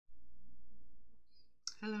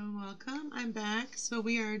Hello and welcome. I'm back. So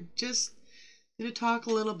we are just going to talk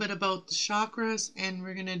a little bit about the chakras, and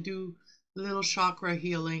we're going to do a little chakra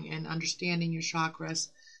healing and understanding your chakras.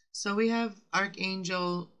 So we have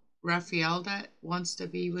Archangel Raphael that wants to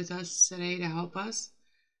be with us today to help us.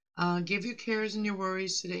 Give your cares and your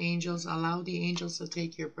worries to the angels. Allow the angels to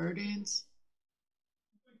take your burdens.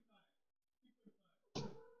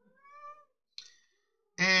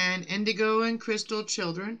 And Indigo and Crystal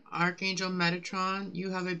children, Archangel Metatron, you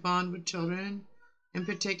have a bond with children. In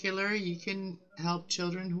particular, you can help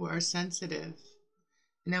children who are sensitive.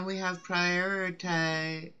 And then we have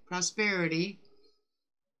Prosperity,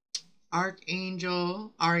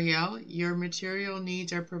 Archangel Ariel, your material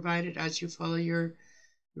needs are provided as you follow your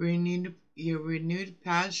renewed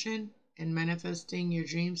passion and manifesting your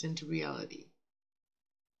dreams into reality.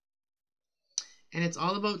 And it's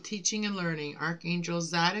all about teaching and learning. Archangel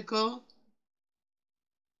Zadkiel,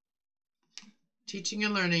 teaching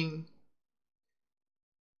and learning.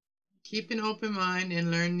 Keep an open mind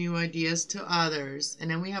and learn new ideas to others.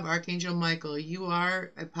 And then we have Archangel Michael. You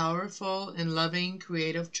are a powerful and loving,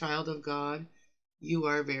 creative child of God. You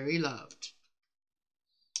are very loved.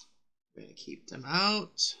 I'm going to keep them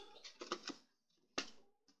out.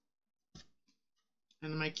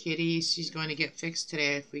 And my kitty, she's going to get fixed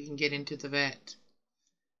today if we can get into the vet.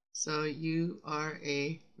 So you are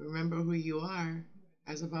remember who you are,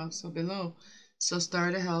 as above, so below. So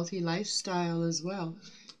start a healthy lifestyle as well.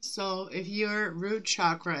 So if your root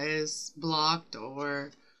chakra is blocked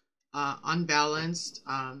or unbalanced,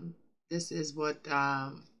 this is what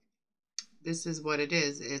it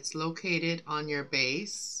is. It's located on your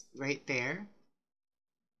base, right there,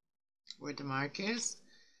 where the mark is.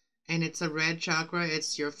 And it's a red chakra.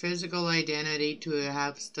 It's your physical identity to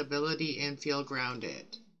have stability and feel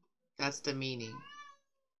grounded. That's the meaning.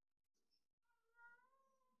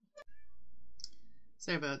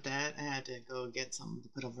 Sorry about that. I had to go get something to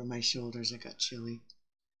put over my shoulders. I got chilly.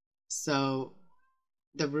 So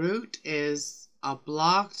the root is a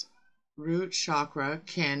blocked root chakra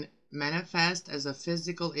can manifest as a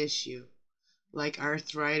physical issue like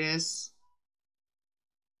arthritis,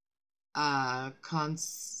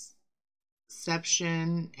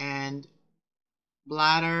 conception and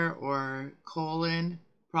bladder or colon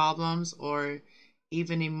problems, or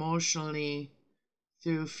even emotionally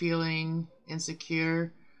through feeling insecure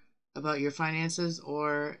about your finances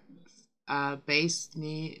or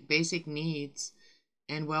basic needs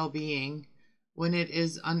and well-being. When it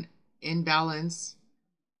is in balance,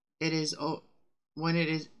 when it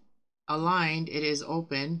is aligned, it is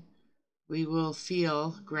open. We will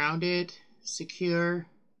feel grounded, secure,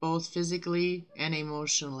 both physically and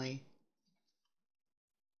emotionally.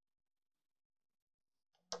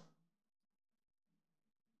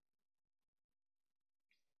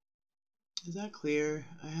 Is that clear?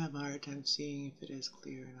 I have a hard time seeing if it is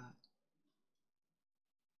clear or not.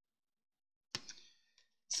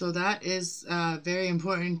 So that is very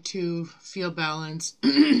important to feel balanced.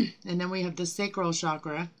 And then we have the sacral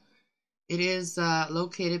chakra. It is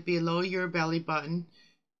located below your belly button,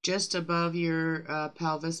 just above your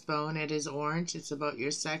pelvis bone. It is orange. It's about your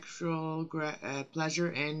sexual pleasure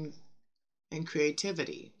and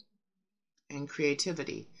creativity.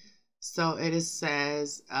 So it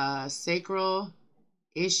says sacral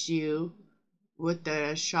issue with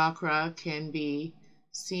the chakra can be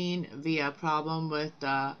seen via problem with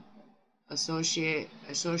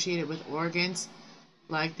associated with organs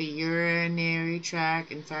like the urinary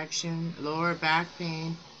tract infection, lower back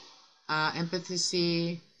pain,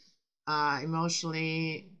 empathy,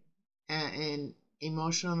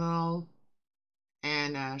 emotional,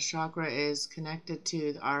 and chakra is connected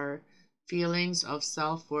to our feelings of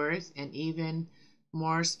self-worth, and even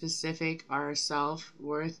more specific, our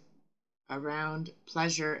self-worth around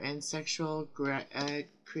pleasure and sexual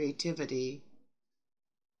creativity.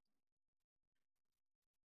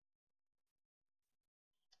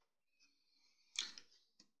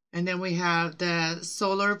 And then we have the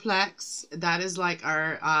solar plex. That is like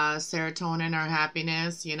our serotonin, our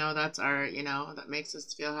happiness. That's our, that makes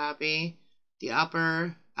us feel happy. The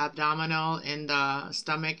upper abdominal and the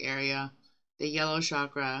stomach area, the yellow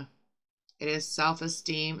chakra. It is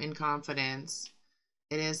self-esteem and confidence.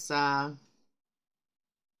 It is, so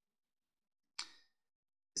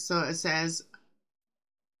it says,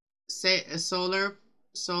 say a solar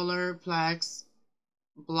plex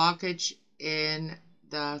blockage in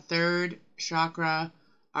the third chakra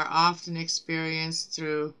are often experienced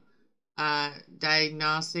through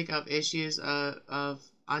diagnostic of issues of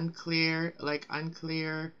unclear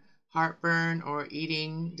heartburn or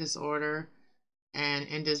eating disorder and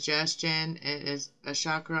indigestion. It is a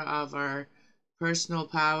chakra of our personal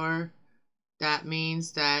power. That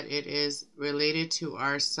means that it is related to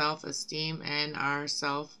our self-esteem and our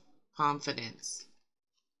self-confidence.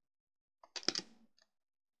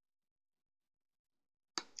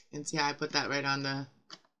 And see how I put that right on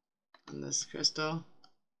this crystal?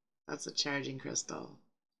 That's a charging crystal.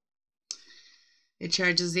 It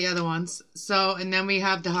charges the other ones. So, and then we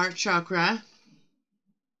have the heart chakra.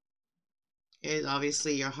 It is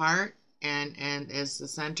obviously your heart and is the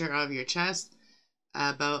center of your chest.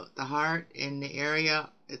 About the heart in the area,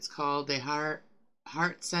 it's called the heart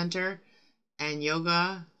center and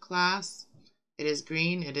yoga class. It is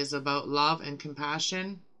green. It is about love and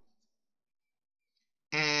compassion.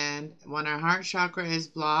 And when our heart chakra is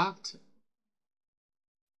blocked,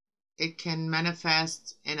 it can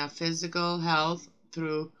manifest in a physical health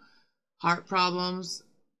through heart problems,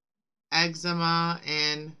 eczema,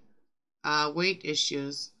 and weight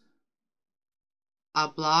issues.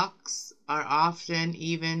 Blocks are often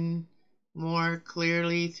even more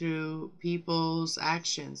clearly through people's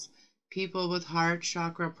actions. People with heart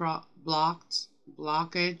chakra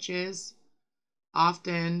blockages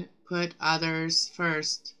often put others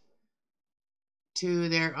first to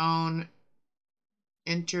their own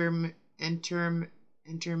intermit.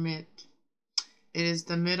 It is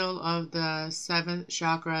the middle of the 7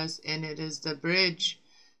 chakras, and it is the bridge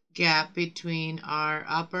gap between our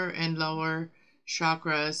upper and lower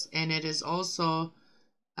chakras, and it is also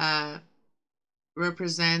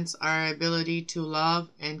represents our ability to love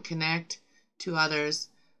and connect to others.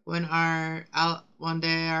 When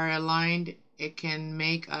they are aligned, it can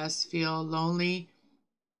make us feel lonely.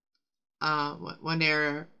 When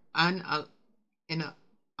they're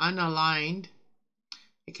unaligned,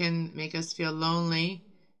 it can make us feel lonely,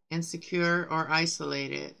 insecure, or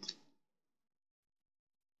isolated.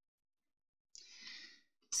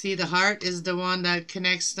 See, the heart is the one that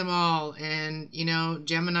connects them all. And, you know,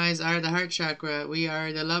 Geminis are the heart chakra. We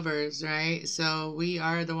are the lovers, right? So we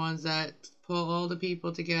are the ones that pull all the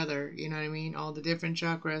people together, you know what I mean? All the different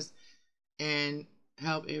chakras and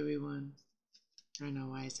help everyone. I don't know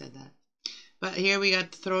why I said that. But here we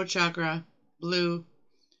got the throat chakra, blue,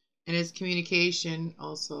 and it's communication,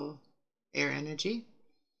 also air energy.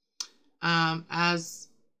 As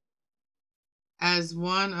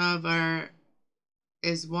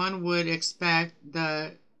one would expect,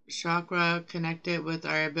 the chakra connected with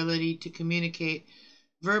our ability to communicate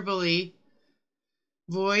verbally,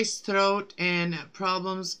 voice, throat, and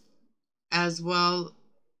problems as well,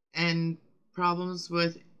 and problems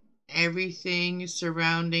with everything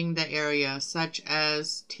surrounding the area, such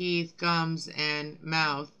as teeth, gums, and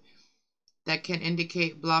mouth, that can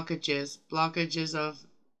indicate blockages. Blockages of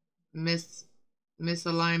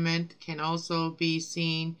misalignment can also be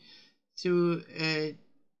seen through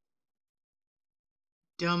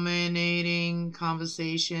dominating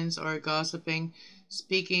conversations or gossiping,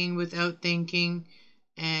 speaking without thinking,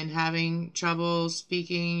 and having trouble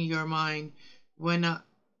speaking your mind. When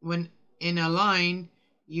in a line,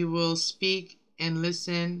 you will speak and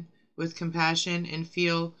listen with compassion and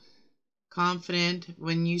feel confident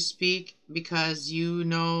when you speak, because you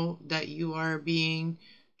know that you are being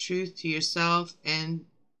true to yourself and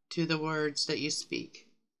to the words that you speak.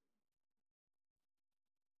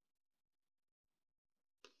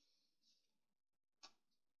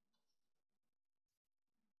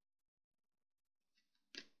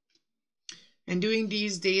 And doing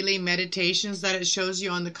these daily meditations that it shows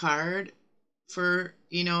you on the card for,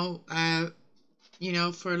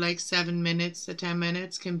 for like 7 minutes to 10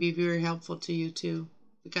 minutes can be very helpful to you too.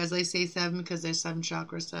 Because I say 7 because there's 7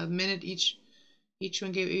 chakras, so a minute each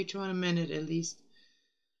one, give each one a minute at least.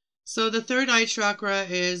 So the third eye chakra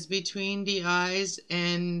is between the eyes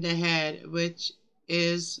and the head, which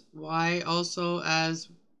is why also as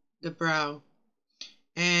the brow,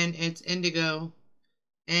 and it's indigo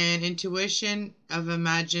and intuition of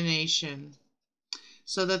imagination.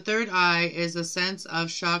 So the third eye is a sense of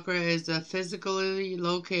chakra, is physically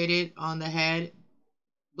located on the head.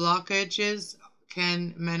 Blockages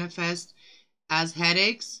can manifest as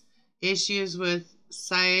headaches, issues with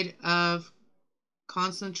sight of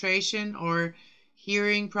concentration, or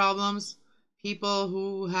hearing problems. People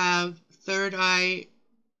who have third eye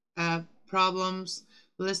problems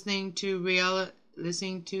listening to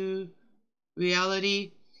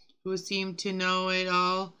reality, who seem to know it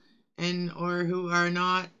all, and or who are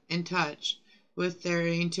not in touch with their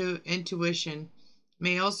intuition,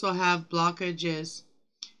 may also have blockages.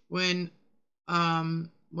 When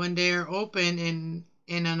they are open in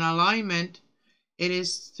an alignment, it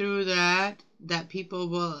is through that people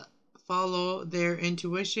will follow their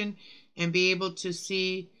intuition and be able to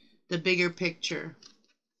see the bigger picture.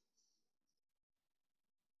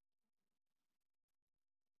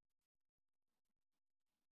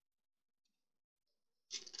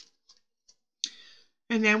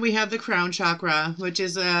 And then we have the crown chakra, which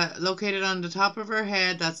is located on the top of our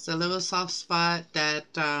head. That's the little soft spot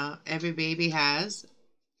that every baby has.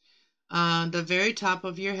 The very top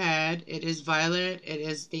of your head, it is violet. It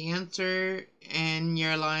is the answer and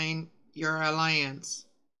your alliance.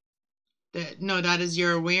 That is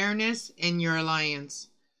your awareness and your alliance.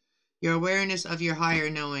 Your awareness of your higher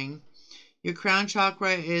knowing. Your crown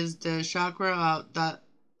chakra is the chakra that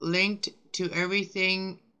linked to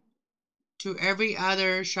everything, to every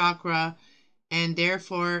other chakra, and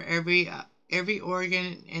therefore every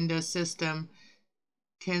organ in the system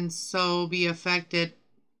can so be affected,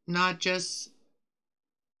 not just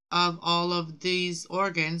of all of these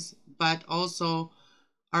organs, but also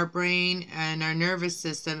our brain and our nervous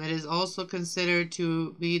system. It is also considered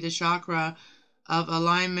to be the chakra of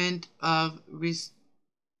alignment, of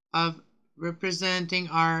representing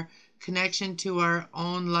our connection to our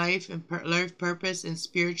own life and life purpose and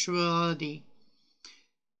spirituality.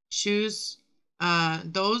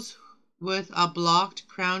 Those with a blocked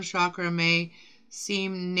crown chakra may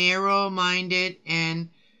seem narrow-minded and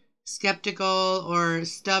skeptical or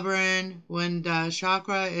stubborn. When the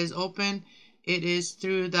chakra is open, it is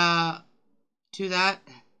through that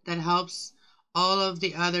helps all of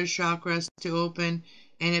the other chakras to open,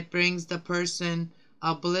 and it brings the person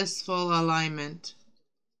a blissful alignment.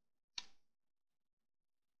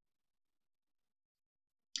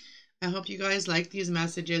 I hope you guys like these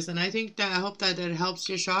messages, and I hope that it helps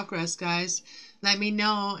your chakras, guys. Let me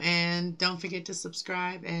know, and don't forget to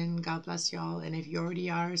subscribe, and God bless y'all. And if you already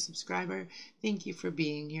are a subscriber, thank you for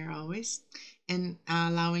being here always and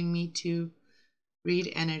allowing me to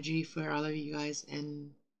read energy for all of you guys and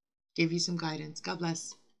give you some guidance. God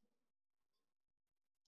bless.